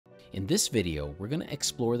In this video, we're going to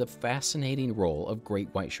explore the fascinating role of great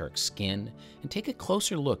white shark skin and take a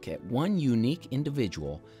closer look at one unique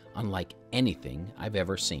individual unlike anything I've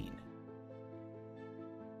ever seen.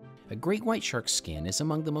 A great white shark's skin is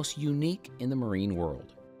among the most unique in the marine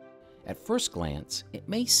world. At first glance, it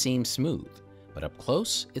may seem smooth, but up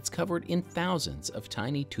close, it's covered in thousands of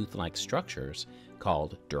tiny tooth-like structures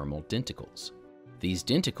called dermal denticles. These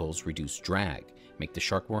denticles reduce drag, make the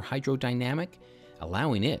shark more hydrodynamic,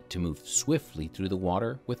 allowing it to move swiftly through the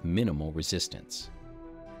water with minimal resistance.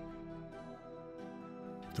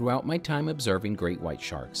 Throughout my time observing great white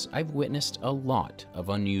sharks, I've witnessed a lot of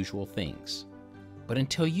unusual things. But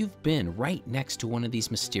until you've been right next to one of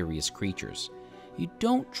these mysterious creatures, you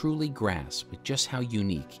don't truly grasp just how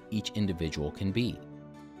unique each individual can be.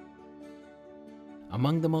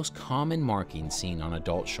 Among the most common markings seen on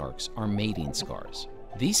adult sharks are mating scars.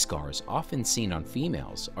 These scars, often seen on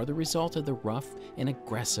females, are the result of the rough and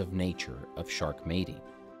aggressive nature of shark mating.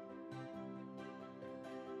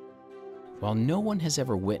 While no one has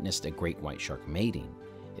ever witnessed a great white shark mating,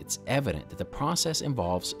 it's evident that the process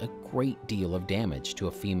involves a great deal of damage to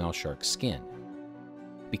a female shark's skin.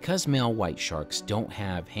 Because male white sharks don't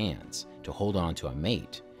have hands to hold on to a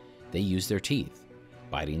mate, they use their teeth,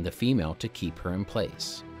 biting the female to keep her in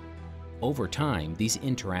place. Over time, these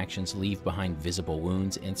interactions leave behind visible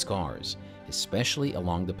wounds and scars, especially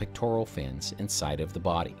along the pectoral fins and side of the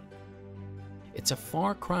body. It's a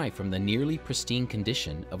far cry from the nearly pristine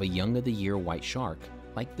condition of a young-of-the-year white shark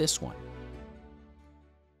like this one.